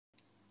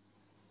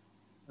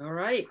All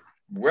right.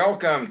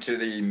 Welcome to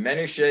the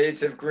Many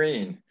Shades of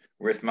Green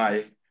with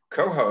my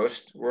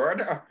co-host.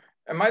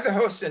 Am I the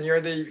host and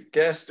you're the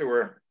guest,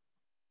 or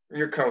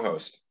your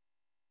co-host?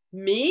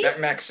 Me?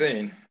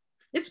 Maxine.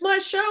 It's my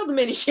show, The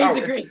Many Shades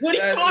of Green. What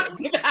are you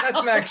talking about?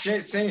 That's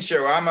Maxine's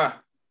show. I'm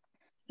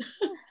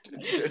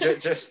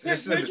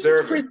just an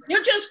observer.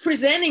 You're just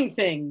presenting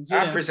things.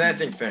 I'm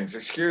presenting things.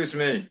 Excuse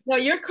me. No,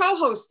 you're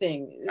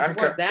co-hosting.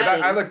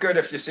 I look good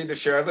if you see the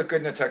show. I look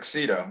good in a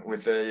tuxedo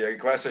with a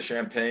glass of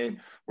champagne,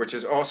 which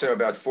is also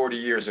about 40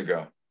 years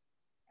ago.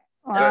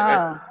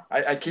 Wow. So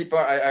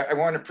I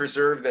want to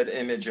preserve that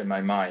image in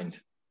my mind.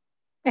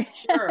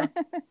 Sure.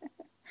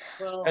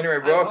 Well, anyway,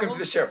 welcome to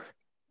the show.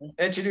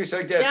 Introduce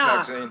our guest,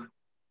 Maxine.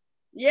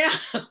 Yeah.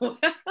 Well,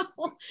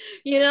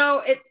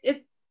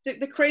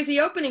 the crazy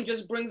opening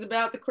just brings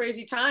about the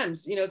crazy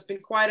times. It's been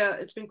quite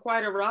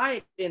a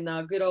ride in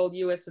good old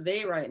US of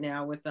A right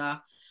now with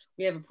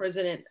we have a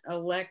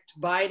President-elect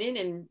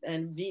Biden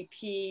and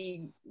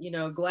VP,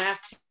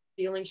 glass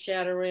ceiling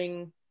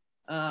shattering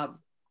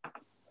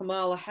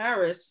Kamala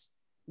Harris,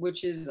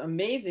 which is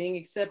amazing,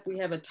 except we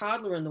have a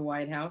toddler in the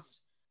White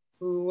House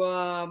who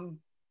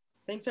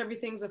thinks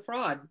everything's a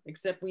fraud,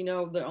 except we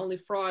know the only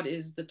fraud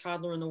is the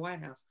toddler in the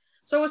White House.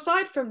 So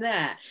aside from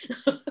that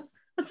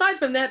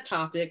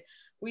topic,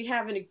 we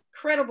have an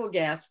incredible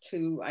guest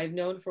who I've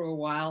known for a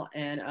while,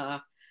 and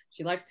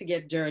she likes to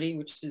get dirty,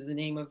 which is the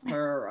name of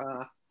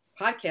her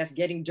podcast,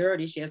 Getting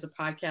Dirty. She has a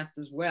podcast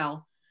as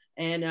well.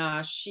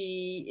 And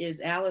she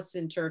is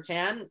Allison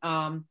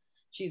Turcan.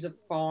 She's a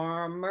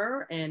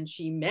farmer and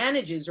she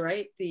manages,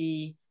 right,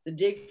 the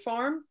Dig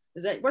Farm.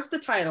 What's the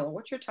title?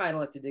 What's your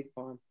title at the Dig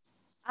Farm?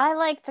 I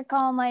like to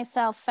call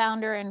myself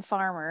founder and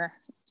farmer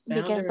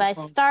because I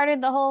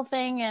started the whole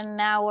thing and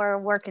now we're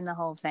working the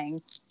whole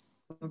thing.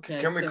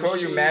 Okay. Can we call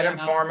you Madam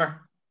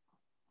Farmer?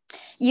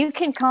 You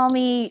can call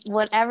me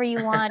whatever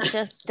you want.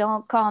 Just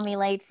don't call me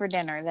late for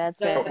dinner.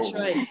 That's it. That's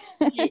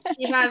right.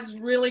 He has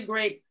really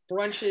great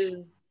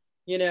brunches,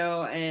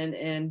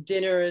 and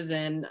dinners,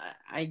 and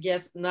I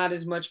guess not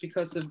as much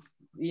because of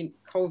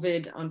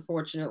COVID,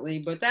 unfortunately,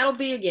 but that'll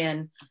be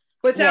again.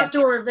 But it's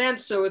outdoor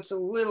events, so it's a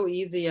little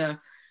easier.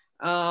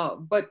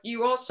 But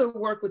you also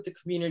work with the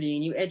community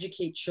and you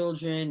educate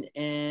children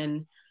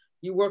and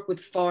you work with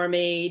Farm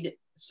Aid.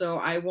 So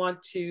I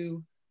want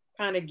to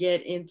kind of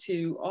get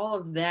into all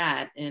of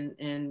that and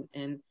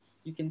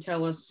you can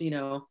tell us,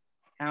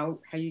 how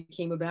you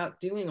came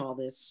about doing all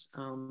this.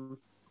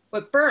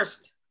 But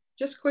first,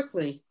 just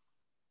quickly,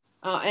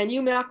 and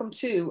you, Malcolm,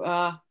 too,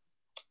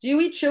 do you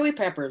eat chili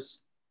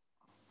peppers?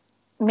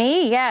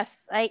 Me?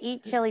 Yes, I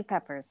eat chili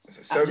peppers.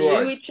 So do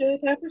you eat chili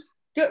peppers?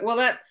 Good.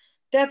 Well,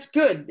 that's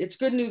good. It's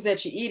good news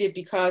that you eat it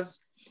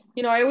because,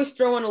 I always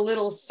throw in a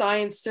little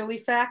science silly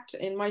fact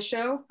in the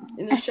show.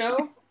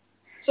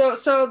 So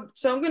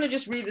I'm going to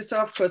just read this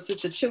off because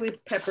it's a chili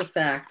pepper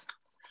fact.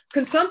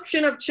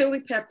 Consumption of chili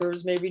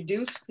peppers may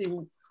reduce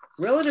the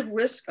relative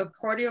risk of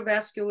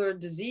cardiovascular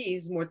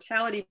disease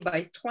mortality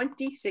by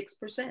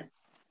 26%.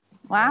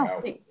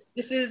 Wow.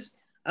 This is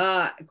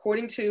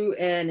according to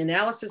an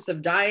analysis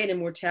of diet and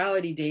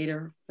mortality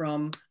data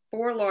from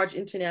 4 large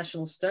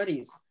international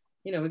studies.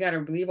 We got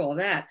to believe all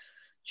that.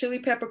 Chili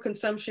pepper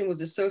consumption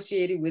was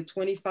associated with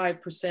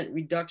 25%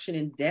 reduction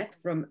in death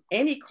from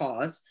any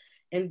cause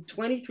and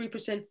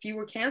 23%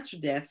 fewer cancer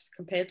deaths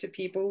compared to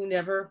people who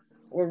never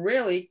or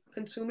rarely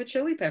consume a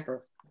chili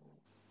pepper.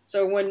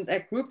 So when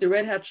that group, the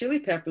Red Hot Chili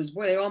Peppers,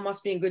 boy, they all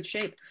must be in good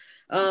shape.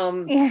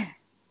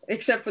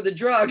 Except for the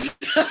drugs.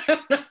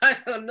 I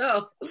don't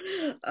know.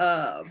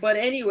 But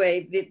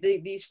anyway,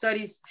 these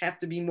studies have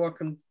to be more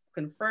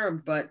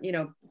confirmed, but,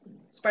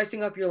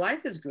 spicing up your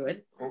life is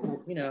good.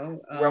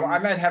 Well, I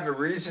might have a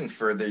reason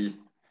for the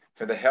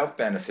health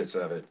benefits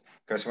of it.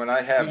 Because when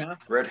I have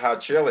Red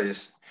Hot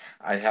Chilies,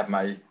 I have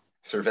my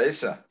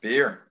cerveza,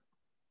 beer.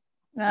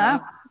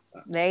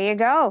 There you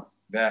go.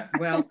 Yeah.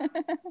 Well,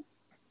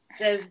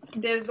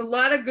 there's a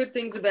lot of good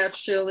things about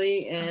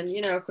chili, and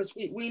because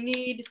we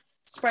need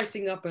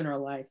spicing up in our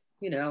life,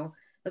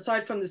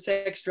 aside from the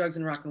sex, drugs,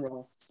 and rock and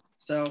roll.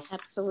 So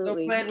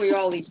absolutely, so glad we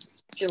all eat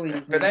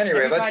chili. But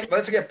anyway,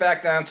 let's get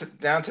back down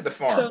to the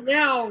farm. So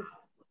now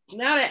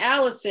to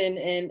Allison,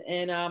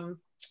 and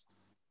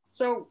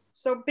so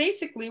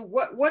basically,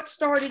 what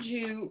started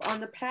you on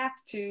the path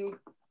to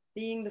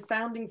being the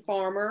founding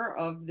farmer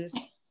of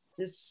this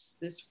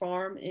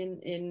farm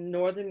in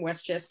northern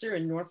Westchester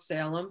and North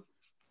Salem?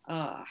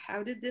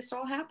 How did this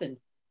all happen?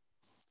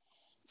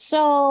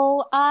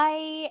 So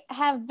I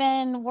have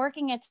been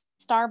working at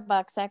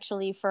Starbucks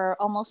actually for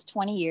almost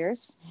 20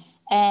 years.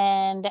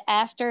 And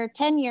after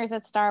 10 years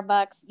at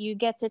Starbucks, you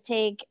get to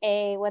take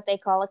what they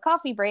call a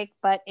coffee break,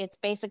 but it's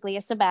basically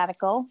a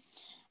sabbatical.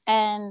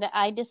 And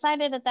I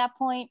decided at that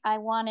point I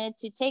wanted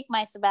to take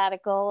my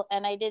sabbatical,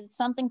 and I did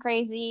something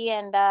crazy.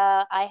 And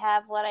I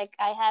had what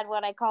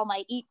I call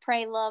my Eat,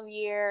 Pray, Love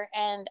year.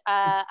 And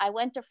I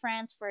went to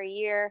France for a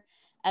year.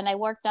 And I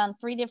worked on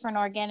 3 different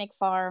organic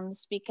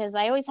farms because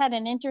I always had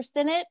an interest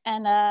in it.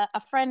 And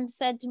a friend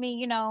said to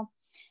me,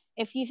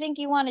 if you think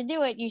you want to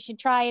do it, you should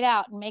try it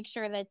out and make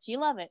sure that you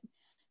love it.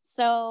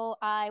 So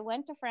I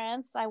went to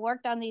France. I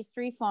worked on these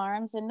 3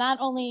 farms, and not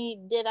only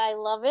did I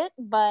love it,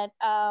 but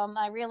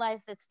I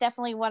realized it's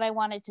definitely what I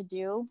wanted to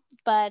do.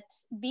 But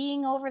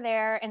being over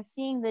there and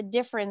seeing the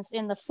difference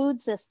in the food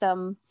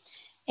system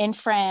in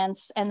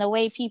France and the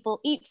way people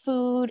eat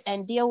food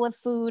and deal with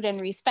food and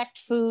respect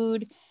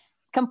food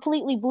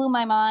completely blew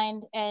my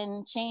mind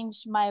and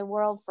changed my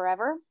world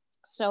forever.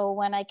 So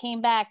when I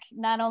came back,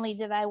 not only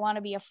did I want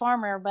to be a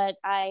farmer, but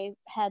I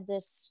had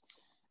this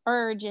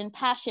urge and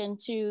passion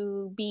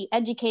to be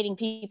educating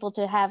people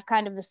to have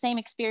kind of the same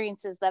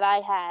experiences that I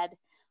had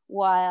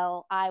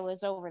while I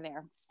was over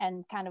there,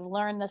 and kind of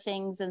learn the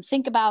things and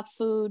think about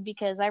food,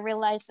 because I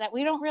realized that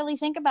we don't really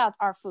think about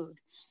our food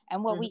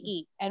and what we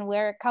eat and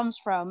where it comes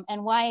from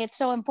and why it's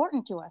so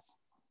important to us.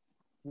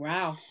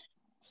 Wow.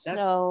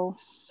 So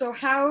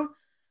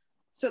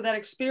that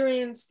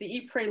experience, the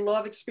Eat, Pray,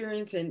 Love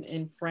experience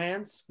in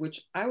France,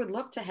 which I would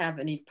love to have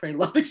an Eat, Pray,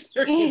 Love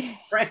experience in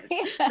France.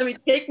 I mean,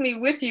 take me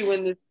with you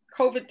when this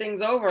COVID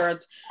thing's over.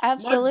 It's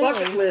absolutely. My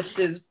bucket list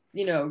is,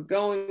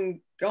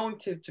 going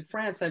to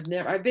France.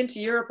 I've been to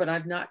Europe, but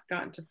I've not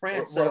gotten to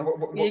France. So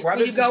will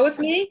you go with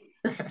me?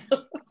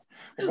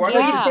 What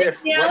is the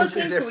difference?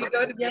 Can we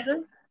go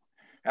together?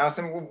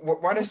 Allison,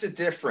 what is the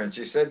difference?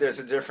 You said there's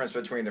a difference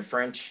between the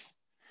French,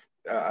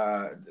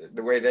 the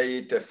way they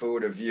eat their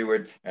food or view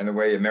it, and the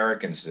way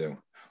Americans do.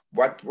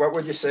 What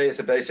would you say is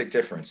the basic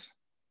difference?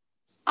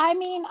 I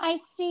mean, I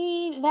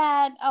see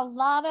that a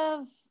lot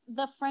of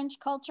the French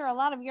culture, a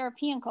lot of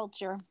European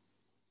culture,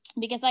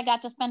 because I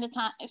got to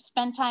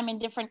spend time in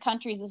different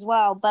countries as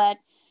well. But,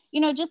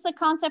 just the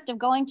concept of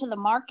going to the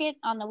market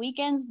on the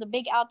weekends, the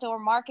big outdoor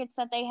markets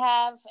that they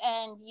have,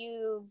 and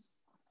you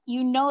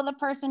know the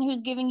person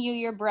who's giving you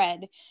your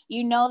bread,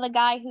 the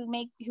guy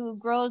who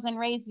grows and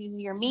raises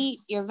your meat,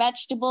 your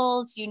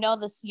vegetables, you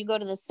go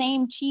to the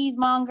same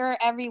cheesemonger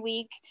every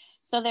week.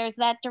 So there's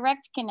that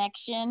direct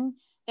connection.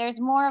 There's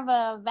more of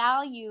a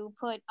value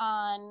put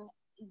on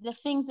the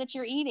things that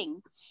you're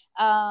eating.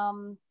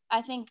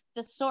 I think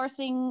the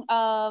sourcing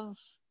of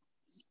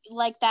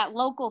like that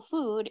local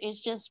food is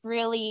just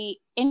really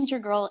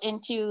integral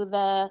into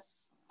the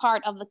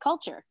part of the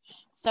culture.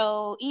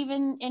 So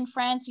even in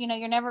France,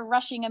 you're never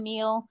rushing a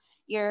meal.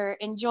 You're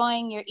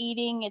enjoying, you're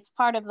eating. It's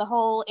part of the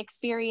whole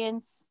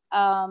experience.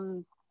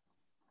 I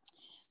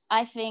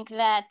think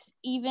that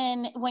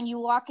even when you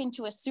walk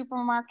into a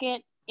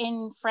supermarket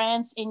in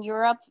France, in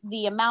Europe,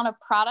 the amount of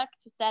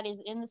product that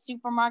is in the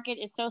supermarket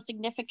is so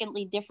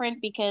significantly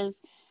different,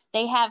 because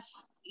they have,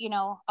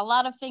 a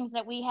lot of things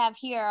that we have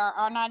here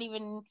are not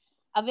even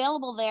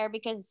available there,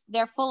 because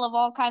they're full of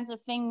all kinds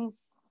of things,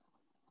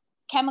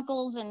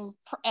 chemicals and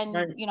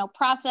right.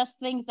 Processed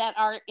things that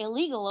are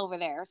illegal over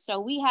there. So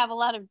we have a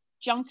lot of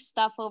junk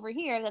stuff over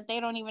here that they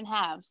don't even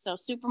have. So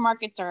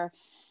supermarkets are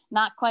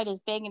not quite as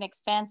big and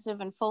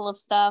expansive and full of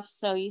stuff.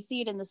 So you see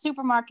it in the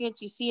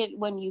supermarkets, you see it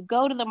when you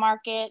go to the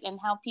market, and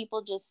how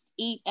people just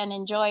eat and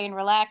enjoy and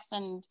relax.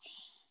 And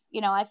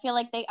I feel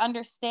like they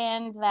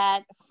understand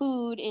that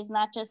food is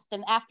not just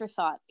an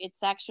afterthought.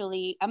 It's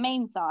actually a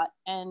main thought,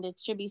 and it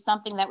should be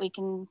something that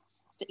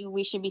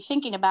we should be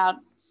thinking about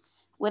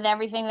with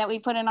everything that we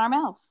put in our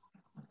mouth.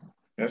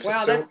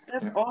 Wow, that's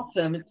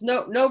awesome. It's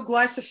no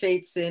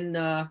glyphosates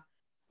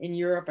in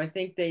Europe. I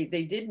think they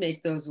did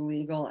make those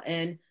illegal.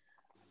 And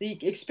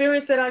the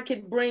experience that I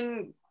could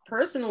bring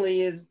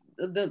personally is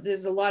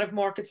there's a lot of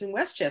markets in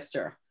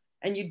Westchester,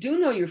 and you do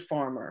know your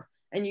farmer,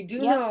 and you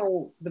do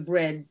know the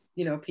bread,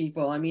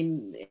 people. I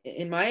mean,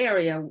 in my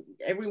area,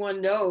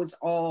 everyone knows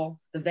all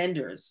the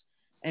vendors,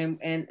 and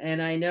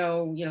I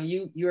know,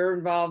 you're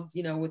involved,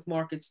 with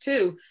markets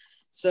too.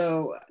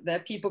 So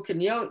that people can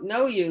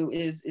know you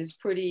is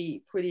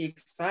pretty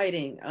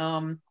exciting.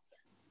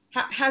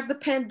 Has the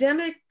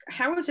pandemic,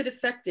 how has it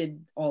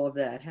affected all of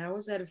that? How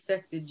has that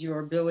affected your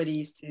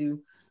abilities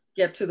to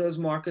get to those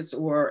markets,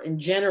 or in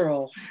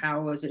general,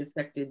 how has it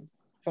affected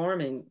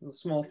farming,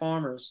 small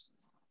farmers?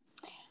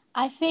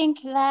 I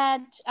think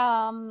that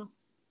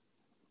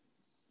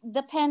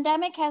the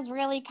pandemic has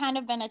really kind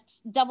of been a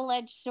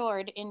double-edged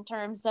sword in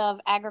terms of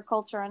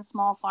agriculture and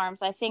small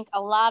farms. I think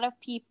a lot of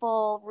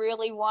people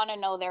really want to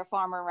know their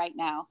farmer right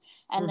now,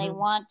 and they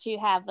want to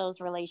have those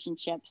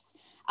relationships.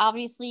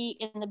 Obviously,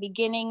 in the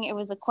beginning, it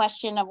was a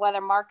question of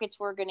whether markets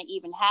were going to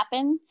even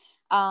happen.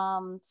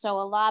 So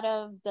a lot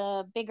of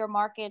the bigger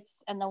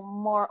markets and the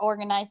more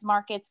organized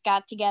markets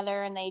got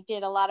together, and they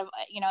did a lot of,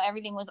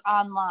 everything was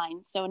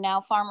online. So now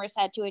farmers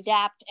had to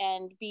adapt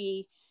and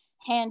be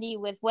handy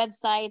with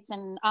websites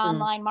and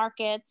online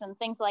markets and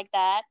things like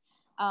that.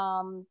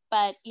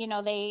 But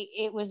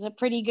it was a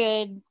pretty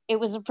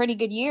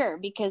good year,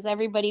 because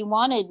everybody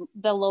wanted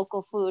the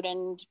local food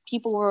and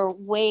people were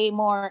way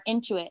more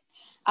into it.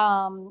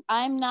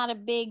 I'm not a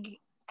big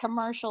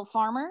commercial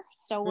farmer,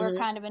 so we're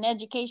kind of an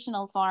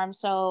educational farm.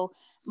 So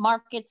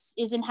markets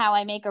isn't how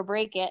I make or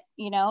break it,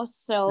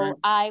 so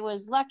I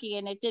was lucky,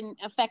 and it didn't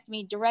affect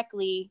me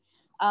directly.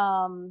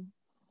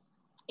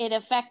 It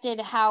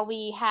affected how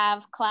we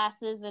have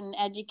classes and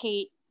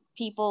educate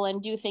people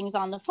and do things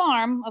on the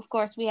farm. Of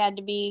course, we had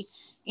to be,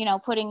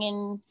 putting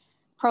in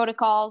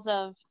protocols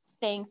of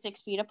staying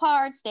 6 feet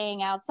apart,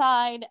 staying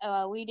outside.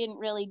 We didn't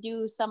really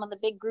do some of the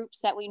big groups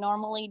that we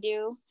normally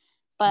do.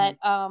 But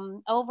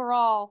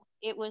overall,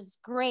 it was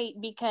great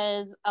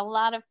because a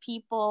lot of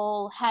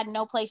people had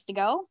no place to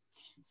go.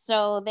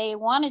 So they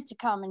wanted to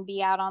come and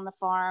be out on the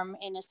farm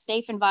in a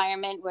safe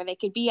environment where they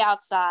could be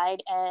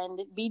outside and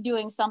be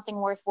doing something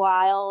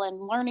worthwhile and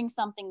learning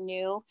something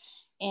new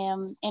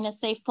in a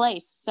safe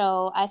place.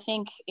 So I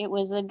think it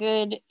was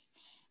good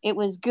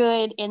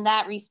in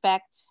that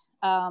respect.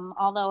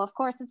 Although of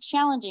course it's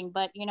challenging,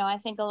 but I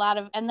think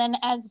and then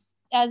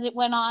as it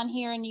went on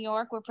here in New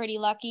York, we're pretty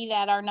lucky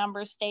that our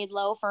numbers stayed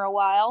low for a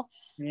while.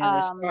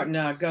 Yeah, they're starting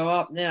to go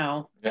up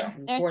now. Yeah.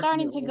 They're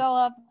starting to go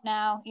up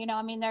now.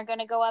 They're going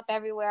to go up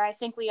everywhere. I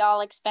think we all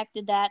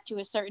expected that to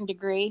a certain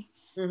degree.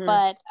 Mm-hmm.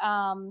 But,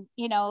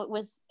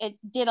 it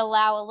did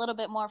allow a little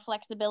bit more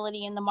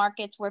flexibility in the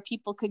markets where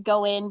people could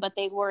go in, but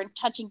they weren't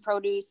touching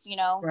produce,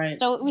 Right.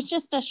 So it was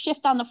just a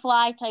shift on the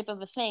fly type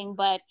of a thing,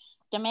 but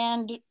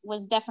demand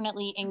was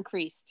definitely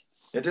increased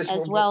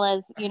as well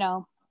as.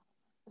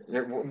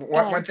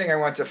 One thing I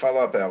want to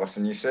follow up,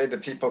 Allison, you say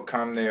that people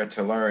come there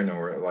to learn,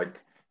 or like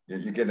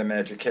you give them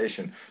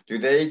education. Do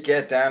they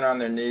get down on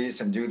their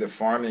knees and do the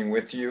farming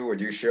with you, or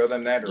do you show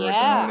them that, or is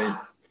it only?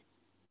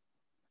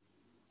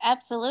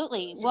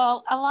 Absolutely.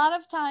 Well, a lot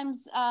of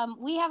times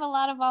we have a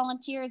lot of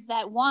volunteers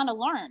that want to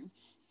learn.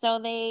 So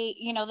they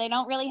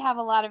don't really have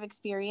a lot of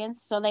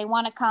experience. So they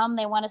want to come,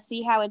 they want to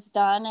see how it's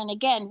done. And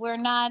again, we're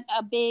not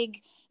a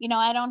big,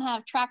 I don't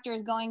have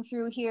tractors going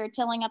through here,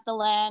 tilling up the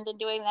land and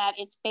doing that.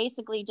 It's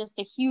basically just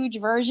a huge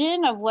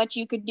version of what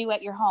you could do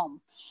at your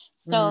home.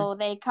 So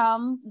they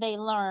come, they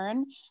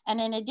learn. And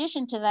in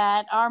addition to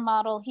that, our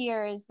model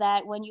here is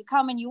that when you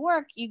come and you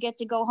work, you get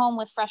to go home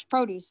with fresh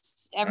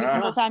produce every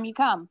single time you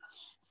come.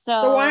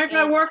 So why aren't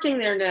I working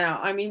there now?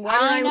 I mean, why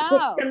don't I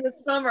work in the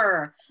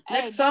summer?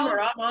 Next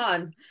summer, I'm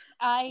on.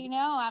 I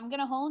know. I'm going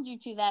to hold you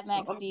to that,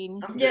 Maxine.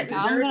 I'm getting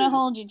dirty. I'm going to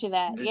hold you to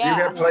that. Did you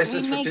have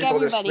places for people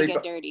to sleep?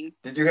 Get dirty.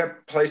 Did you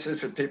have places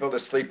for people to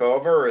sleep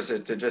over, or is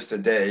it just a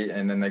day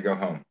and then they go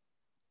home?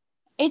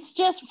 It's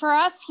just for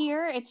us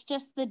here. It's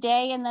just the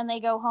day and then they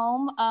go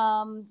home.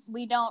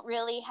 We don't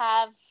really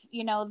have,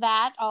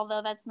 that,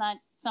 although that's not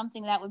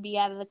something that would be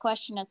out of the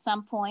question at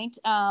some point.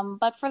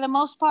 But for the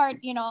most part,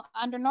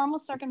 under normal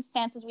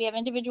circumstances, we have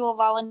individual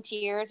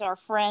volunteers or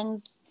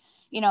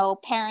friends,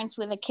 parents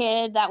with a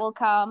kid that will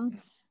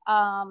come.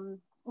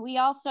 We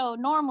also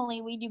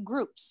normally we do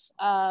groups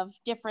of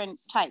different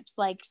types,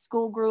 like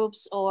school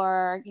groups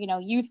or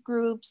youth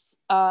groups,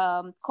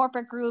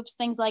 corporate groups,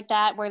 things like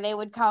that, where they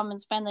would come and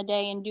spend the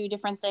day and do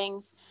different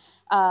things.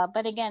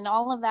 But again,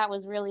 all of that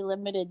was really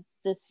limited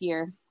this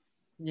year.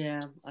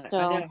 Yeah, so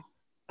I know.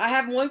 I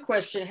have one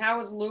question.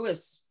 How is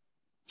Lewis?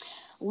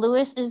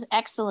 Lewis is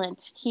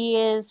excellent. He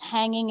is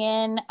hanging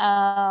in,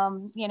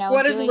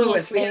 What is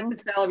Lewis? We have to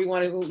tell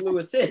everyone who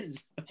Lewis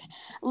is.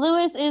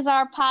 Lewis is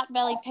our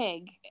pot-bellied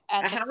pig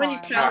at the How many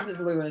pounds is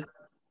Lewis?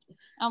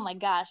 Oh my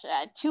gosh,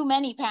 too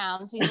many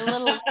pounds. He's a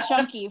little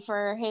chunky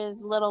for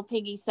his little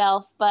piggy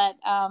self, but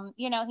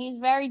he's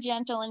very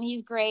gentle and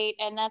he's great.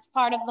 And that's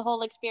part of the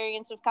whole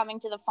experience of coming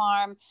to the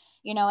farm.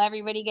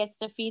 Everybody gets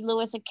to feed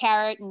Lewis a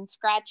carrot and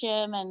scratch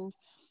him and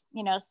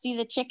see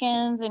the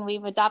chickens, and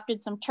we've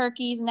adopted some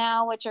turkeys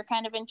now, which are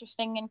kind of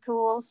interesting and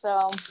cool. So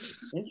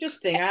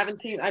interesting.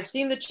 I've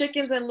seen the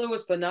chickens and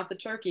Lewis, but not the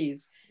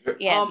turkeys.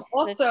 Yes,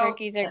 also, the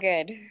turkeys are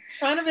good.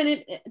 Kind of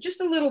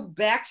just a little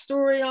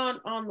backstory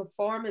on the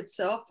farm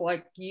itself.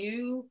 Like,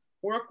 you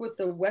work with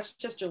the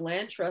Westchester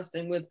Land Trust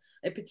and with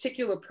a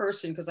particular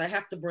person, because I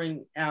have to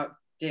bring out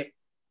Dick.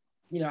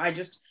 I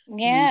just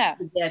need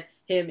to get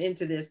him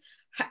into this.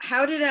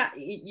 How did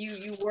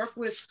you work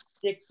with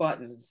Dick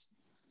Buttons?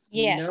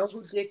 Yes. You know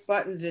who Dick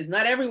Buttons is.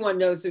 Not everyone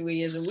knows who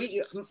he is, and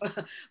we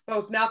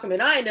both Malcolm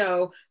and I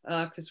know,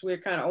 because we're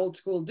kind of old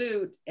school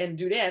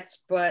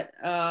dudettes. But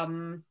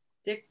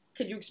Dick,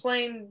 could you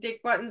explain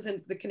Dick Buttons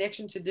and the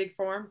connection to Dig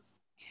Farm?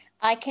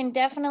 I can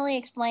definitely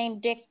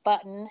explain Dick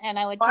Button, and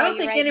I would tell you right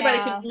now. I don't think anybody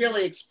can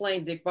really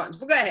explain Dick Buttons,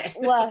 but go ahead.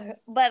 Well,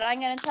 but I'm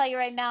going to tell you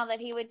right now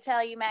that he would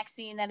tell you,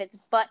 Maxine, that it's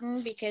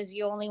Button because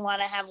you only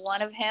want to have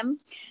one of him.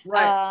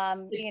 Right.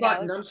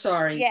 Button. I'm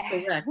sorry. Yeah.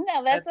 Correct.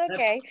 No, that's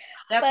okay.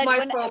 That's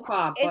my faux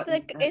pas.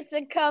 It's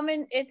a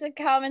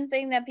common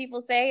thing that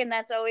people say, and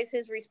that's always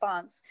his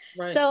response.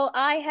 Right. So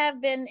I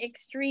have been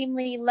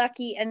extremely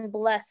lucky and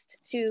blessed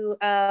to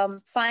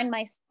find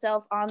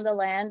myself on the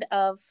land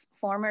of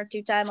former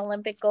two-time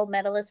Olympic gold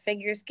medalist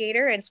figure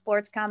skater and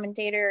sports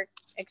commentator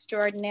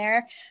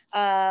extraordinaire,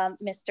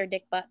 Mr.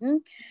 Dick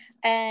Button.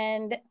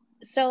 And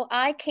so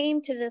I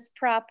came to this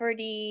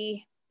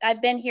property.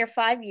 I've been here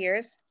 5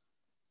 years.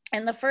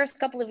 And the first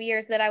couple of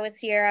years that I was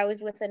here, I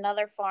was with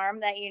another farm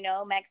that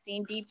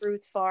Maxine, Deep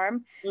Roots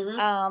Farm.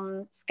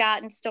 Mm-hmm.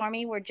 Scott and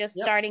Stormy were just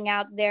starting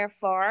out their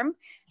farm,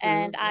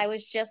 and I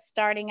was just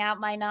starting out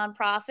my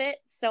nonprofit.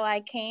 So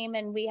I came,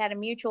 and we had a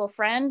mutual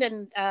friend,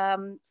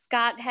 and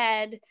Scott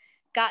had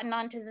gotten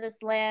onto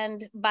this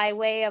land by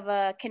way of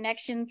a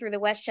connection through the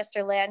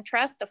Westchester Land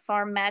Trust, a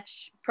farm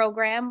match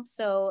program.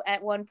 So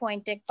at one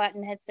point, Dick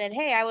Button had said,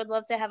 hey, I would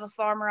love to have a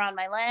farmer on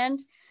my land.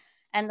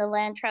 And the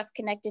land trust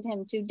connected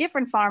him to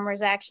different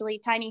farmers, actually,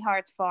 Tiny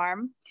Hearts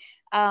Farm.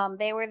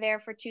 They were there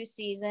for 2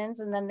 seasons,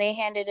 and then they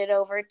handed it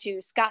over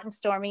to Scott and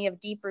Stormy of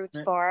Deep Roots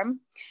Farm.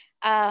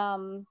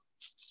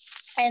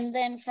 And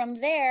then from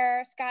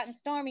there, Scott and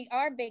Stormy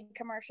are big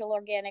commercial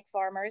organic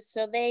farmers.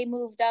 So they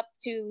moved up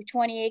to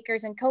 20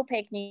 acres in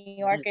Copake, New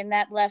York, and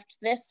that left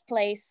this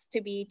place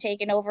to be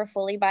taken over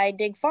fully by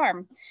Dig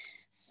Farm.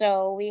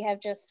 So we have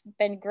just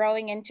been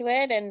growing into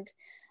it, and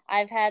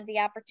I've had the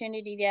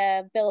opportunity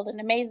to build an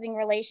amazing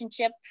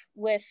relationship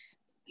with,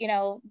 you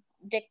know,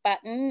 Dick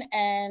Button,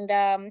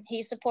 and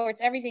he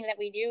supports everything that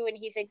we do, and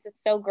he thinks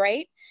it's so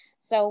great.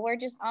 So we're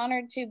just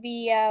honored to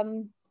be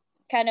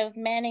kind of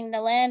manning the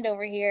land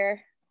over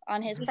here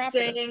on his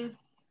property. Staying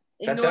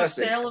in Fantastic. North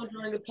Salem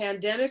during the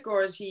pandemic,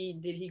 or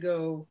did he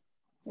go?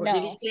 No,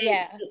 did he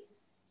stay,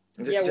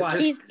 yeah. Why?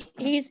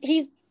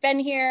 He's been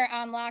here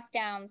on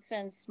lockdown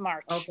since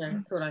March. Okay,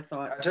 that's what I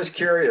thought. I'm just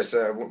curious,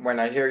 when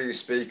I hear you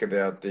speak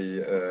about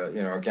the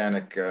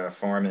organic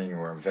farming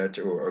or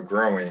or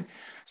growing,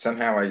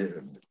 somehow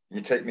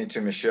you take me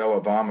to Michelle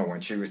Obama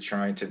when she was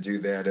trying to do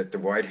that at the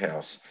White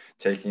House,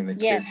 taking the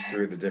kids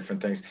through the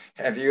different things.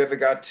 Have you ever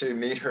got to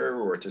meet her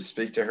or to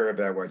speak to her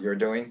about what you're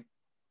doing?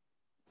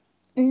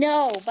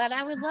 No, but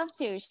I would love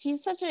to.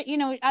 She's such a,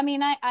 I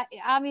mean, I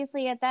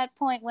obviously at that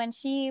point when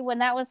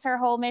that was her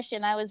whole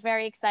mission, I was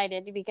very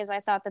excited because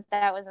I thought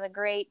that was a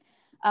great,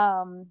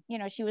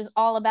 she was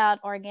all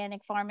about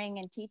organic farming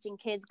and teaching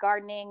kids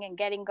gardening and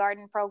getting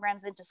garden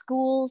programs into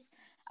schools,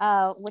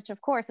 which of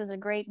course is a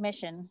great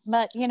mission.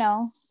 But,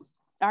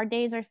 our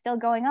days are still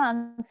going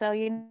on, so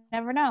you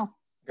never know.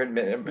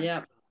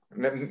 Yeah.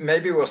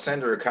 Maybe we'll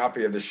send her a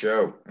copy of the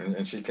show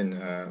and she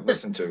can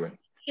listen to it.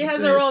 She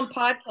has her own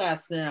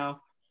podcast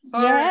now.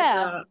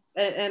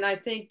 And I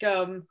think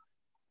Hillary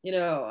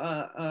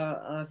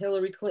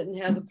Clinton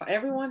has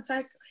everyone's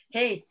like,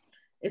 hey,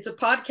 it's a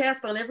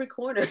podcast on every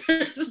corner.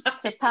 It's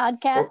a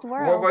podcast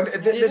world. Well,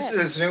 this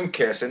is a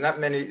Zoomcast, and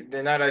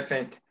I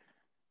think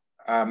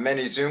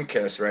many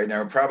Zoomcasts right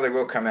now. It probably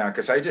will come out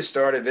because I just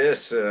started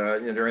this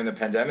during the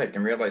pandemic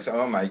and realized,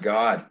 oh my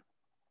God,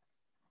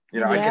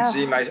 I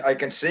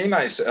can see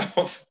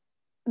myself.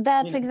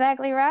 That's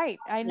exactly right.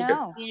 I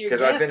know.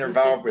 Because I've been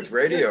involved with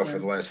radio for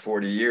the last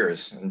 40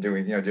 years and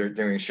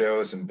doing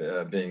shows and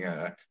being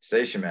a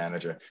station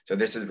manager. So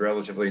this is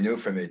relatively new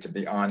for me to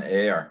be on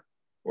air.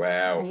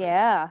 Wow.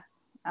 Yeah,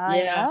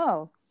 I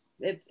know.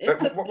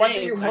 What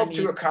do you hope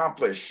to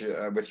accomplish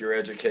with your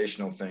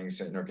educational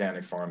things in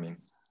organic farming?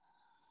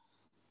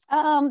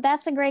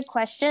 That's a great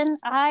question.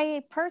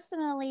 I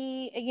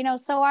personally,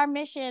 so our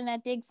mission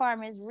at Dig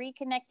Farm is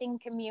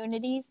reconnecting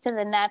communities to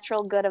the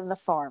natural good of the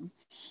farm.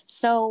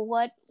 So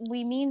what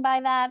we mean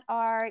by that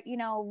are,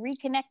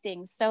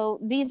 reconnecting. So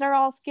these are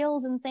all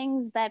skills and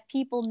things that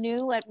people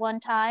knew at one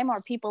time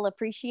or people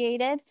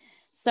appreciated.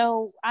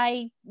 So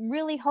I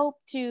really hope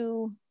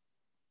to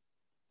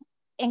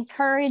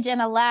encourage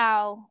and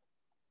allow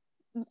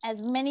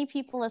as many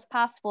people as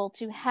possible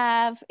to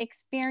have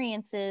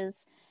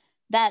experiences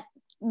that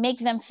make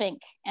them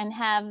think and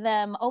have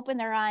them open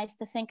their eyes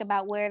to think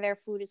about where their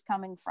food is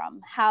coming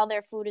from, how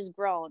their food is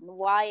grown,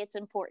 why it's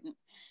important.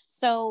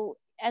 So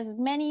as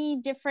many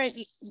different,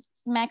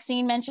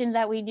 Maxine mentioned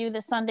that we do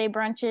the Sunday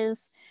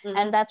brunches,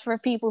 and that's for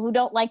people who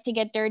don't like to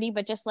get dirty,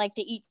 but just like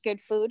to eat good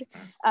food.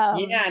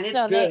 And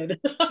it's good.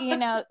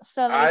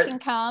 So they can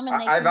come and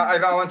I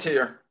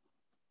volunteer.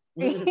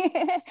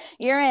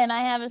 You're in.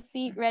 I have a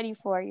seat ready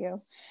for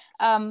you.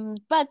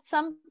 But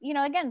some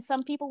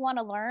people want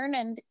to learn,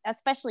 and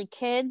especially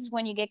kids,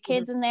 when you get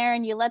kids in there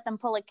and you let them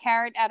pull a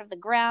carrot out of the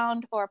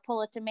ground or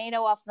pull a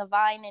tomato off the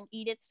vine and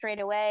eat it straight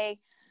away,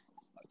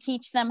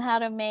 teach them how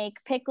to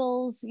make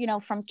pickles,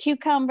 from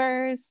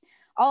cucumbers,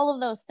 all of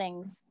those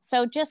things.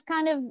 So just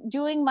kind of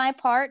doing my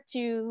part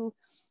to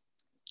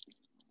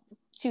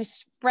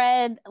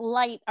spread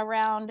light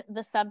around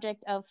the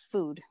subject of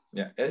food.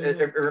 Yeah,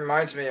 it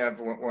reminds me of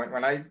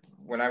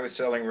when I was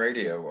selling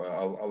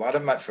radio. A lot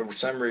of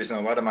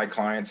my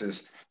clients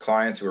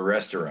were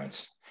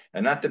restaurants,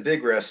 and not the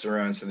big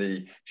restaurants,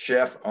 the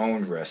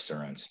chef-owned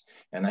restaurants.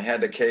 And I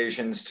had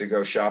occasions to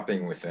go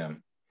shopping with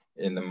them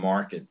in the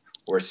market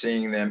or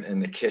seeing them in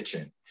the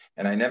kitchen.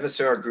 And I never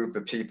saw a group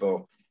of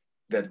people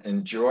that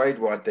enjoyed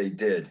what they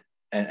did.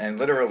 And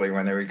literally,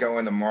 when they would go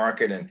in the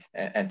market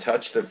and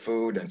touch the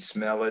food and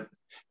smell it,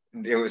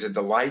 it was a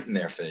delight in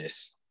their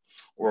face.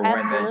 Or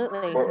when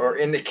or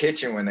in the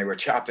kitchen when they were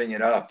chopping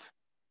it up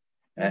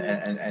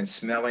and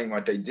smelling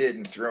what they did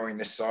and throwing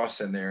the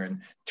sauce in there and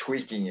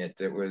tweaking it.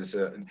 It was,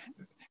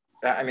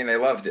 they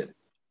loved it.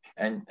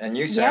 And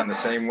you sound the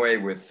same way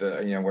with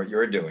what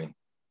you're doing.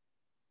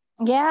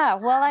 Yeah,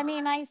 well, I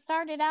mean, I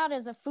started out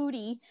as a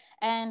foodie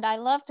and I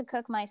love to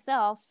cook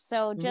myself.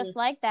 So Mhm. just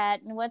like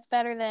that, and what's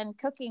better than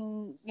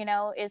cooking,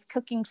 is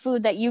cooking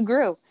food that you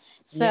grew.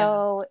 Yeah.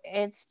 So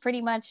it's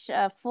pretty much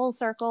a full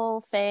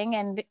circle thing.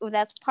 And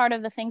that's part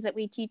of the things that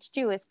we teach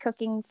too is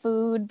cooking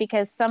food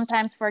because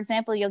sometimes, for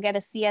example, you'll get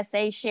a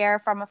CSA share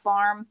from a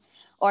farm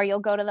or you'll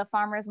go to the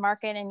farmer's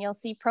market and you'll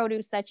see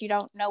produce that you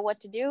don't know what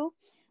to do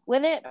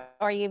with it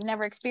or you've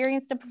never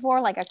experienced it before,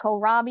 like a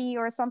kohlrabi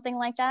or something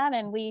like that.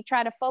 And we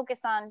try to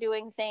focus on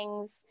doing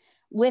things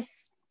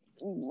with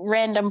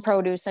random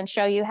produce and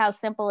show you how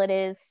simple it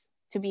is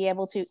to be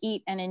able to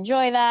eat and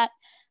enjoy that.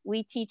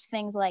 We teach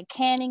things like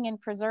canning and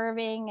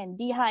preserving and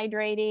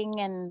dehydrating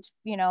and,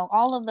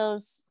 all of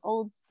those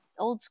old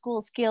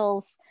school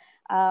skills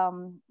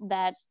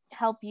that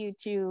help you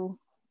to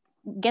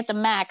get the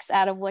max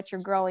out of what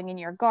you're growing in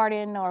your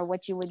garden or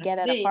what you would I get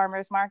at a see.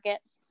 farmer's market.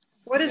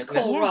 What is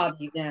Yeah.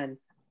 kohlrabi then?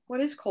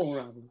 What is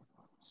kohlrabi?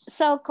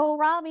 So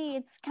kohlrabi,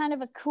 it's kind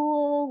of a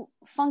cool,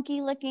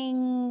 funky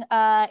looking.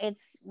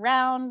 It's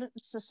round.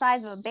 It's the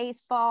size of a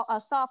baseball, a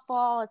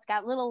softball. It's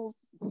got little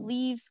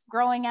leaves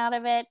growing out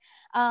of it.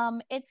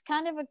 It's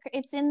kind of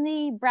it's in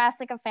the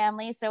brassica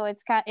family, so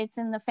it's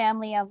in the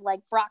family of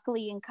like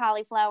broccoli and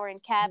cauliflower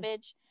and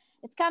cabbage.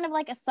 It's kind of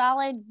like a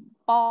solid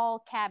ball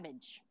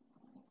cabbage.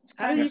 It's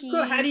How do you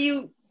cook?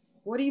 crunchy.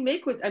 What do you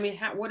make with, I mean,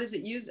 what does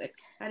it use?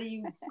 How do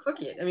you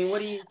cook it? I mean,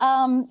 what do you?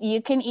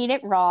 You can eat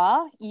it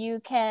raw. You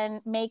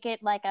can make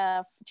it like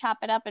chop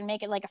it up and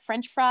make it like a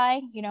French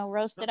fry,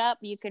 roast it up.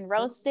 You can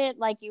roast it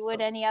like you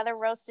would any other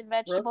roasted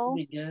Roast would vegetable.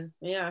 be good.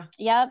 Yeah.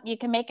 Yep. You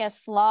can make a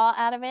slaw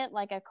out of it,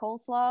 like a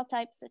coleslaw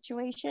type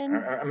situation.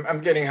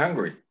 I'm getting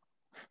hungry.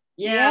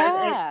 Yeah.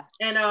 Yeah.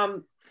 And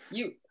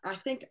I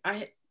think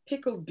I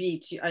pickled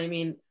beets. I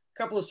mean, a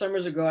couple of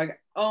summers ago,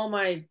 oh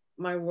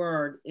my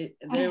word,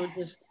 they were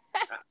just,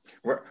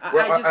 Well,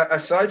 I just, I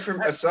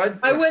aside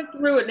went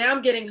through it. Now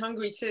I'm getting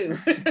hungry too.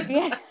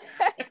 Yeah.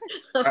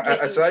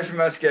 aside from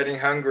us getting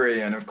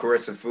hungry, and of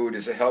course the food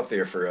is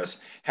healthier for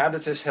us, how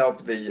does this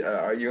help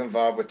are you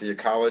involved with the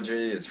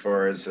ecology as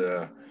far as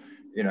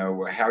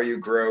how you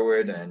grow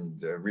it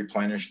and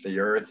replenish the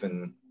earth?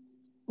 And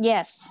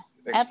Yes,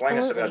 explain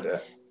us about absolutely.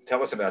 that.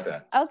 Tell us about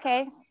that.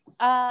 Okay.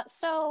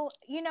 So,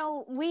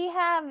 we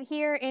have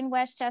here in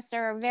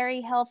Westchester a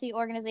very healthy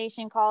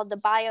organization called the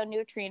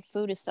Bionutrient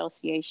Food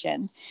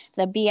Association,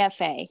 the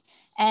BFA.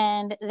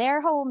 And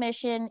their whole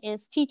mission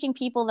is teaching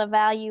people the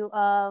value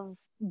of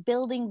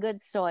building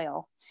good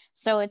soil.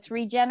 So it's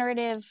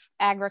regenerative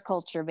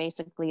agriculture,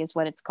 basically, is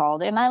what it's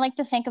called. And I like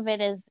to think of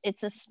it as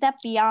it's a step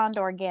beyond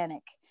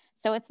organic.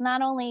 So it's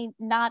not only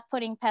not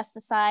putting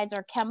pesticides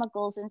or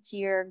chemicals into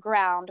your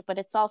ground, but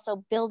it's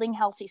also building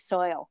healthy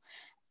soil.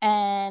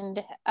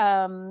 And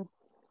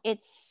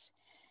it's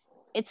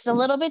a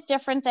little bit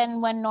different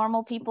than when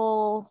normal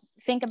people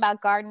think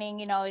about gardening.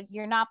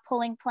 You're not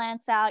pulling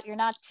plants out, you're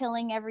not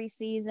tilling every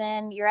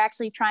season, you're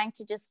actually trying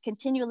to just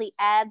continually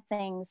add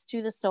things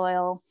to the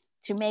soil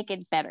to make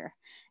it better.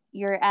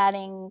 You're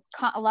adding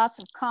lots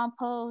of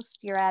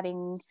compost, you're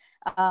adding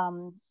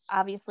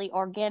obviously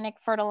organic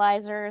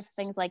fertilizers,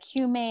 things like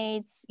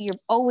humates. You're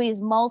always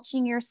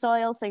mulching your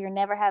soil so you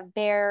never have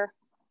bare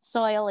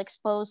soil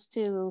exposed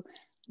to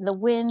the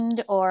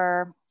wind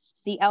or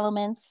the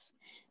elements.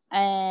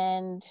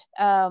 And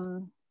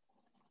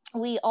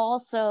we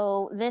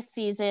also this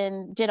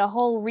season did a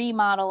whole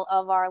remodel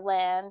of our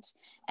land,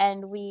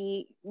 and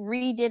we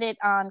redid it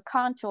on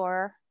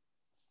contour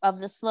of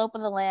the slope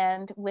of the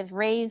land with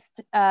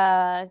raised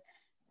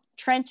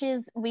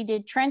trenches. We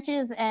did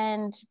trenches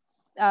and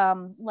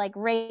like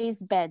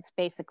raised beds,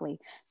 basically.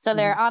 So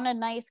they're on a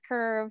nice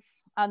curve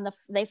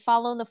they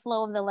follow the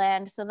flow of the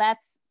land. So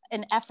that's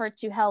an effort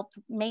to help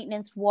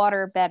maintenance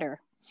water better.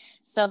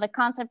 So the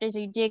concept is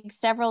you dig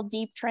several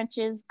deep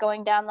trenches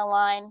going down the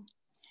line,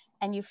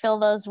 and you fill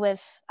those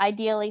with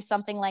ideally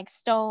something like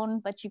stone,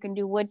 but you can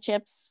do wood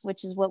chips,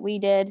 which is what we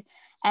did.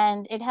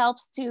 And it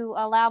helps to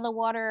allow the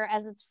water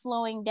as it's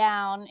flowing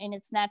down in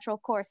its natural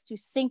course to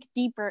sink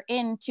deeper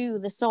into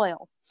the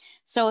soil.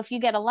 So if you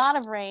get a lot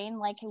of rain,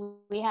 like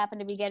we happen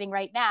to be getting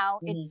right now,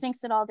 it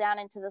sinks it all down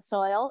into the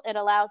soil. It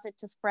allows it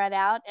to spread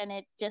out, and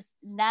it just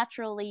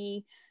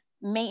naturally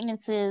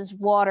maintenances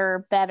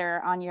water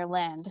better on your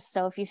land.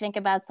 So if you think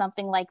about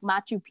something like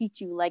Machu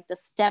Picchu, like the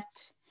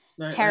stepped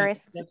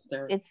terraced,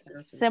 it's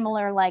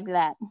similar like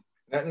that.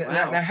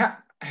 Now,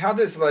 how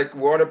does like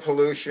water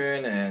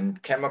pollution and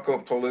chemical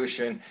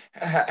pollution,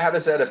 how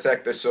does that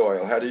affect the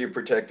soil? How do you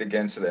protect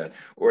against that?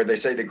 Or they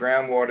say the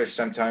groundwater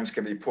sometimes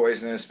can be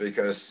poisonous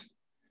because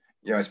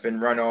it's been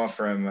run off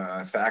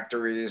from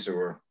factories,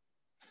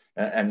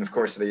 and of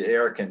course the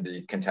air can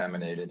be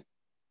contaminated.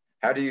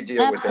 How do you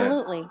deal with that?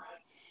 Absolutely.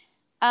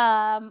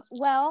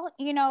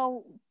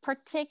 Well,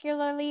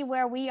 particularly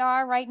where we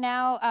are right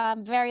now,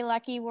 I'm very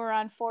lucky. We're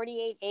on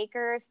 48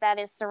 acres that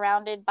is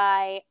surrounded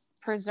by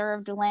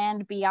preserved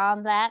land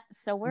beyond that.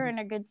 So we're in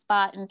a good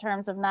spot in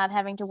terms of not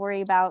having to worry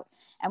about,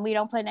 and we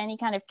don't put any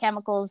kind of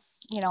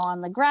chemicals,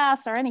 on the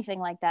grass or anything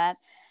like that.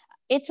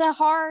 It's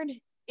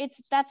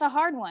that's a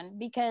hard one,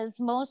 because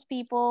most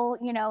people,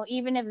 you know,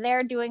 even if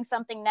they're doing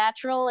something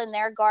natural in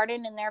their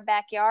garden, in their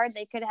backyard,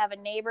 they could have a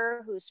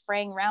neighbor who's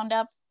spraying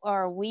Roundup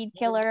or a weed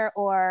killer,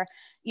 or,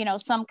 you know,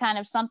 some kind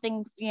of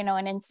something, you know,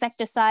 an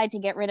insecticide to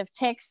get rid of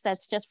ticks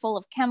that's just full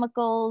of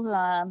chemicals.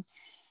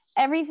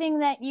 Everything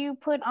that you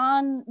put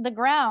on the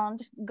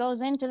ground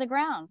goes into the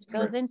ground,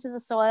 goes into the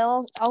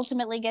soil,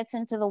 ultimately gets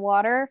into the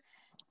water.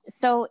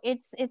 So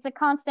it's a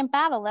constant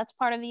battle. That's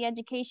part of the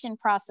education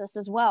process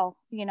as well,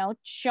 you know,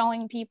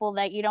 showing people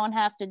that you don't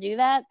have to do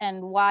that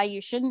and why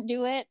you shouldn't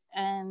do it.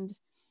 And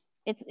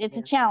it's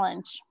a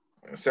challenge.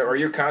 So are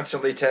you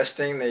constantly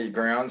testing the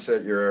grounds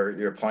that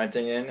you're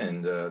planting in,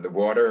 and the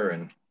water?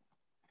 And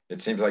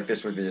it seems like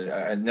this would be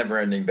a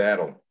never-ending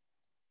battle.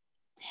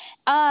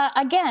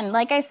 Again,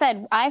 like I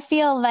said, I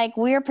feel like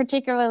we're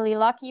particularly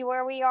lucky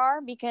where we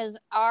are, because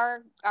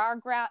our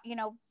ground, you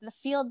know, the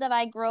field that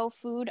I grow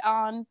food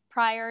on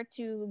prior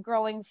to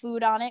growing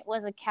food on it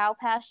was a cow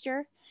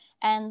pasture.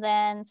 And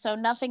then, so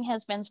nothing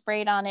has been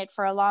sprayed on it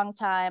for a long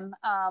time.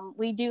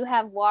 We do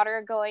have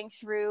water going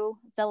through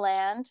the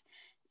land.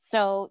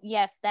 So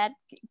yes, that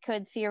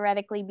could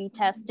theoretically be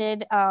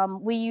tested.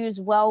 We use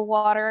well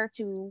water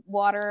to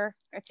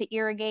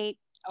irrigate,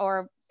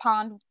 or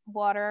pond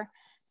water.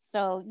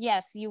 So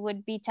yes, you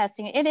would be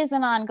testing. It is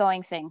an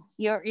ongoing thing.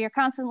 You're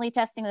constantly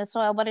testing the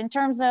soil. But in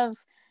terms of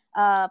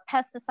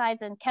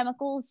pesticides and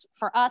chemicals,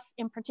 for us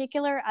in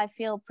particular, I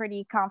feel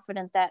pretty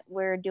confident that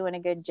we're doing a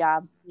good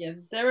job. Yeah,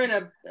 they're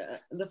in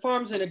the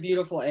farm's in a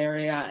beautiful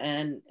area,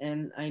 and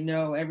I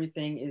know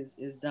everything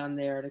is done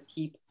there to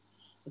keep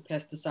the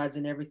pesticides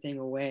and everything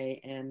away.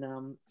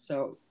 And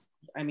so,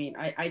 I mean,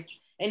 I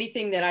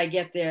anything that I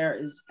get there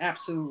is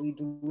absolutely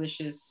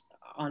delicious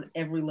on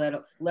every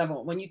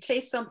level. When you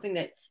taste something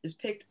that is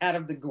picked out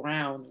of the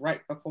ground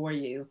right before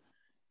you,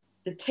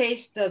 the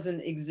taste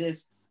doesn't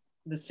exist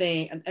the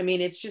same. I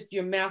mean, it's just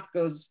your mouth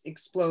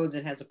explodes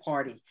and has a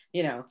party,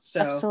 you know.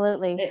 So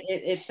absolutely,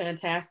 it's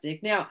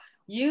fantastic. Now,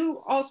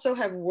 you also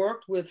have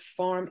worked with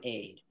Farm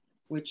Aid,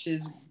 which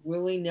is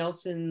Willie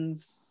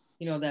Nelson's,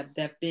 you know,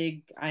 that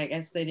big, I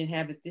guess they didn't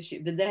have it this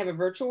year. Did they have a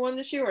virtual one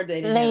this year, or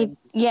they didn't have it?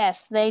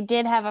 Yes, they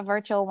did have a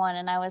virtual one,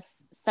 and I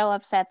was so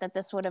upset that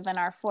this would have been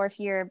our 4th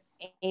year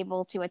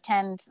able to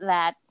attend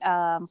that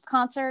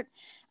concert.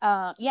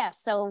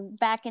 So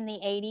back in the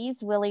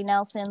 80s, Willie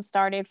Nelson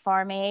started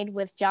Farm Aid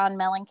with John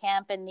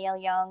Mellencamp and Neil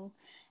Young.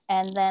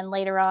 And then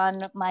later on,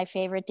 my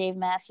favorite, Dave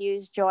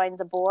Matthews, joined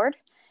the board.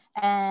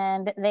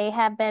 And they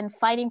have been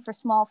fighting for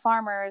small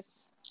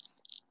farmers,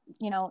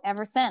 you know,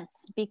 ever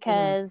since,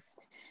 because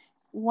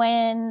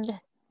when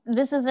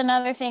this is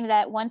another thing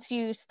that once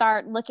you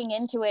start looking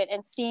into it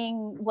and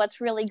seeing what's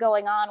really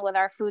going on with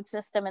our food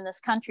system in this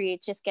country,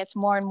 it just gets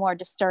more and more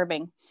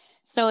disturbing.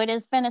 So it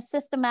has been a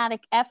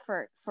systematic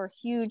effort for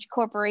huge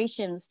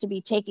corporations to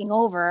be taking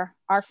over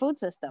our food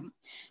system.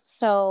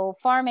 So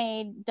Farm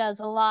Aid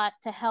does a lot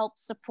to help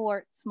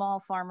support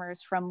small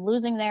farmers from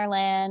losing their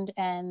land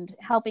and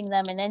helping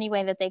them in any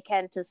way that they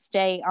can to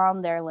stay on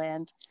their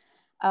land.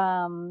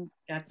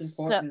 That's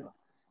important. So,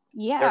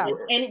 yeah.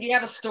 And you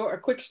have a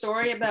quick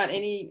story about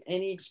any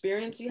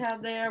experience you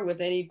had there with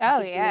any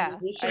particular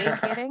musician? Are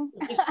you kidding?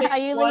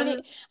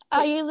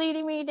 Are you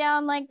leading me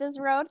down like this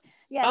road?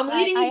 Yes, I'm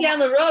leading you down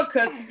the road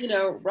because, you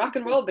know, rock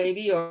and roll,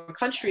 baby, or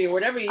country, or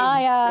whatever you.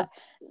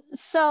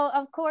 So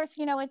of course,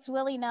 you know, it's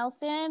Willie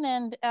Nelson,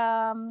 and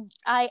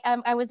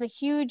I was a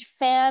huge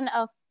fan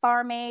of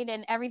Farm Aid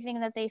and everything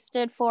that they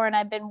stood for, and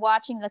I've been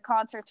watching the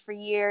concerts for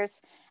years.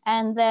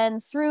 And then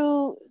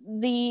through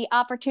the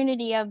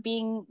opportunity of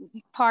being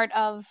part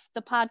of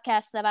the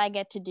podcast that I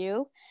get to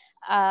do,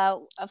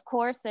 of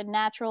course, the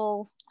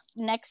natural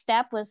next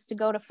step was to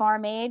go to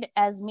Farm Aid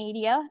as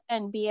media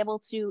and be able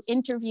to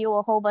interview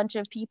a whole bunch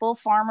of people,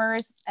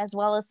 farmers, as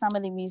well as some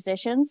of the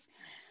musicians.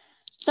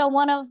 So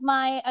one of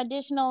my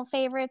additional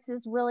favorites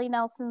is Willie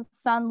Nelson's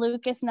son,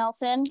 Lucas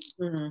Nelson.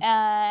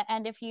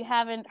 And if you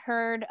haven't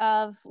heard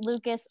of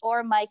Lucas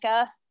or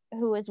Micah,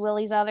 who is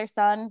Willie's other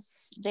son,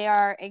 they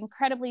are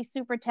incredibly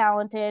super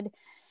talented.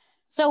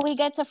 So we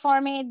get to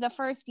Farm Aid the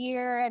first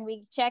year, and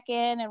we check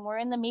in, and we're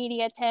in the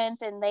media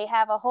tent, and they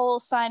have a whole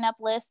sign up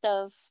list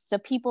of the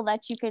people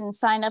that you can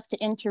sign up to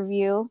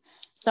interview.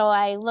 So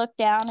I look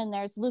down, and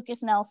there's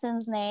Lucas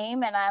Nelson's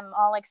name, and I'm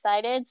all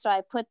excited. So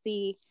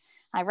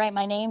I write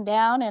my name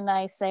down, and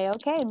I say,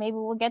 okay, maybe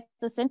we'll get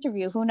this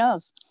interview. Who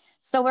knows?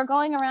 So we're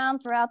going around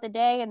throughout the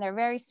day, and they're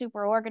very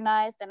super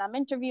organized. And I'm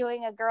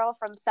interviewing a girl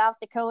from South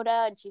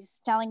Dakota, and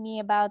she's telling me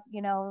about,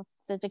 you know,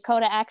 the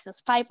Dakota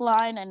Access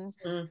Pipeline and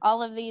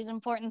all of these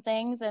important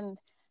things. And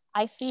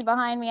I see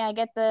behind me, I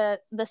get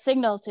the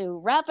signal to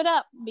wrap it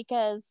up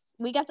because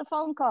we got the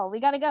phone call. We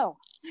got to go.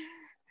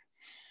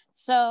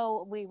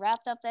 So we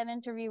wrapped up that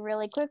interview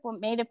really quick. We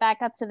made it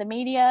back up to the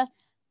media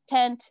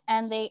tent,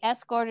 and they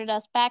escorted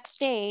us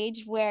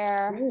backstage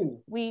where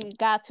we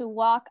got to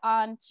walk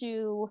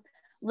onto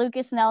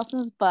Lucas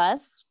Nelson's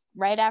bus.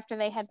 right after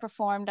they had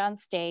performed on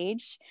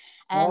stage.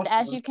 And Awesome.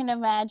 as you can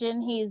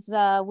imagine, he's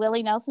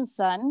Willie Nelson's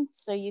son.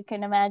 So you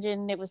can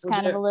imagine it was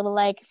kind of a little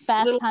like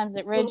Fast Times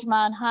at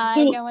Ridgemont High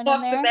going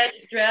in there. The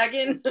Magic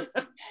Dragon.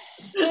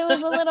 It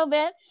was a little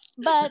bit,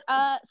 but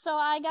so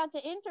I got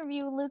to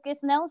interview Lucas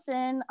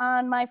Nelson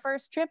on my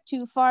first trip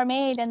to Farm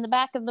Aid in the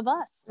back of the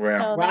bus. Wow.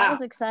 So that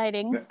was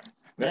exciting.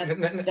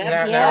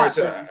 Now,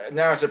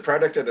 as a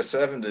product of the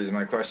 70s,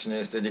 my question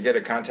is, did you get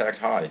a contact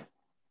high?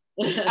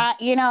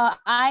 You know,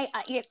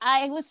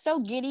 I was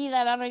so giddy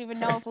that I don't even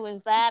know if it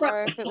was that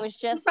or if it was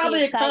just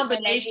probably the a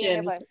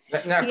combination.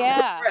 Now,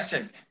 quick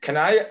question: Can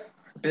I,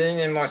 being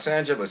in Los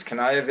Angeles, can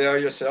I avail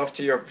yourself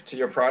to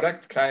your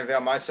product? Can I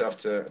avail myself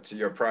to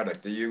your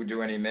product? Do you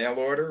do any mail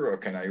order, or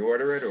can I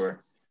order it, or?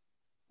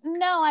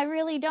 No, I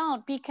really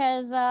don't,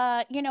 because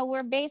you know,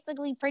 we're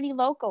basically pretty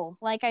local,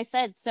 like I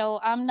said. So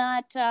I'm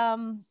not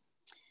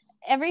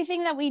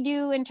everything that we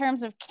do in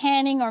terms of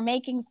canning or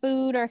making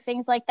food or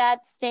things like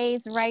that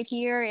stays right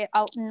here.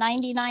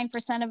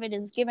 99% of it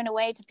is given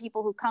away to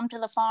people who come to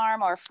the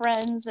farm or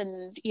friends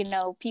and, you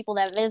know, people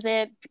that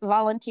visit,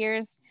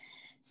 volunteers.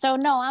 So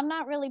no, I'm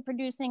not really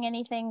producing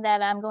anything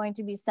that I'm going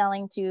to be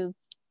selling to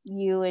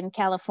you in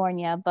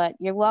California, but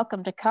you're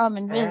welcome to come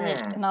and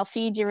visit and I'll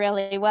feed you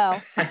really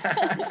well.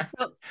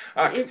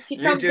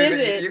 You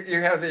visit.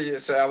 You have the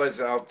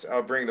salads.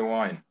 I'll bring the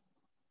wine.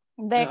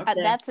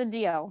 That's a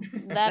deal.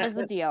 That is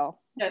a deal.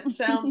 That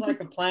sounds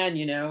like a plan,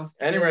 you know.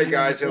 Anyway,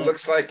 guys, it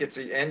looks like it's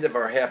the end of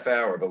our half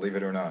hour, believe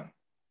it or not.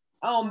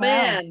 Oh,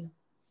 man.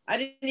 I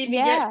didn't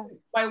even get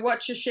my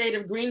what's your shade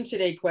of green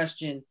today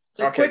question.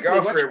 So okay, quickly,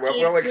 go for it.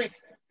 Well,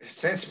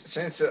 since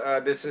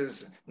this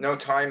is no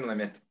time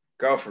limit,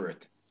 go for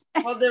it.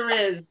 Well, there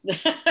is.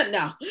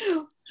 No.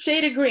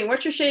 Shade of green.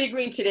 What's your shade of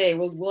green today?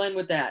 We'll end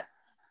with that.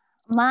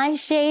 My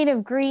shade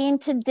of green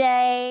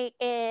today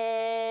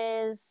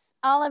is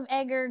olive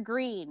egger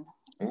green,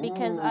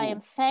 because I am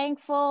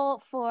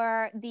thankful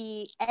for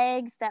the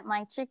eggs that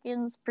my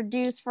chickens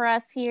produce for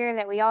us here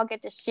that we all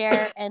get to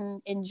share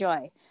and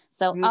enjoy.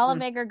 So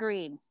olive egger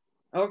green.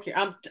 Okay,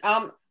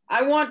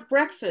 I want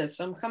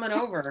breakfast. I'm coming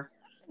over.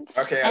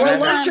 Okay,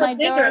 anytime, my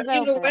door is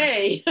open. Either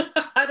way,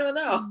 I don't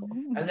know.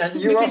 And then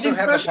you also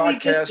have a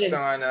podcast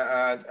on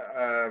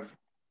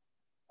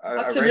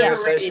a radio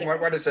station.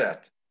 What is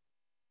that?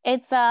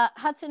 It's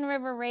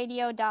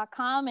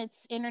HudsonRiverRadio.com.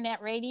 It's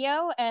internet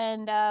radio,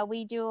 and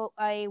we do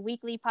a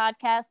weekly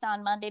podcast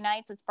on Monday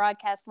nights. It's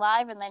broadcast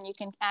live, and then you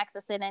can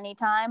access it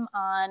anytime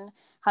on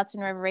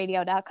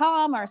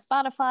HudsonRiverRadio.com or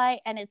Spotify,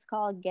 and it's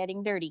called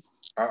Getting Dirty.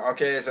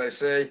 Okay, as I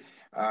say,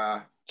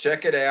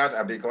 check it out.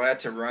 I'll be glad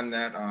to run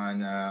that on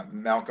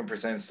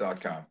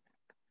MalcolmPresents.com.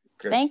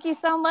 Thank you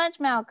so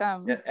much,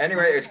 Malcolm. Yeah,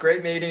 anyway, it's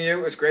great meeting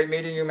you. It's great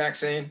meeting you,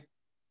 Maxine.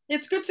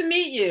 It's good to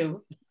meet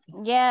you.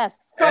 Yes.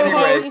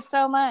 Anyway, thank you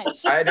so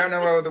much. I don't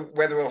know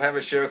whether we'll have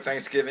a show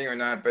Thanksgiving or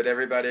not, but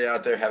everybody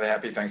out there, have a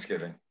happy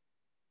Thanksgiving.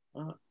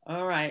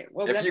 All right.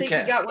 Well, I think we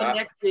got one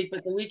next week,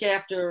 but the week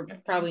after,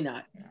 probably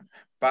not.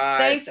 Bye.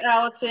 Thanks,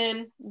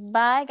 Allison.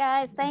 Bye,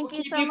 guys. Thank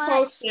you so much.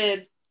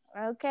 Posted.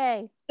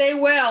 Okay. Stay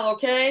well,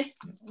 okay?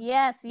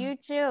 Yes, you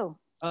too.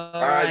 All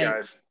right,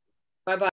 guys. Bye-bye.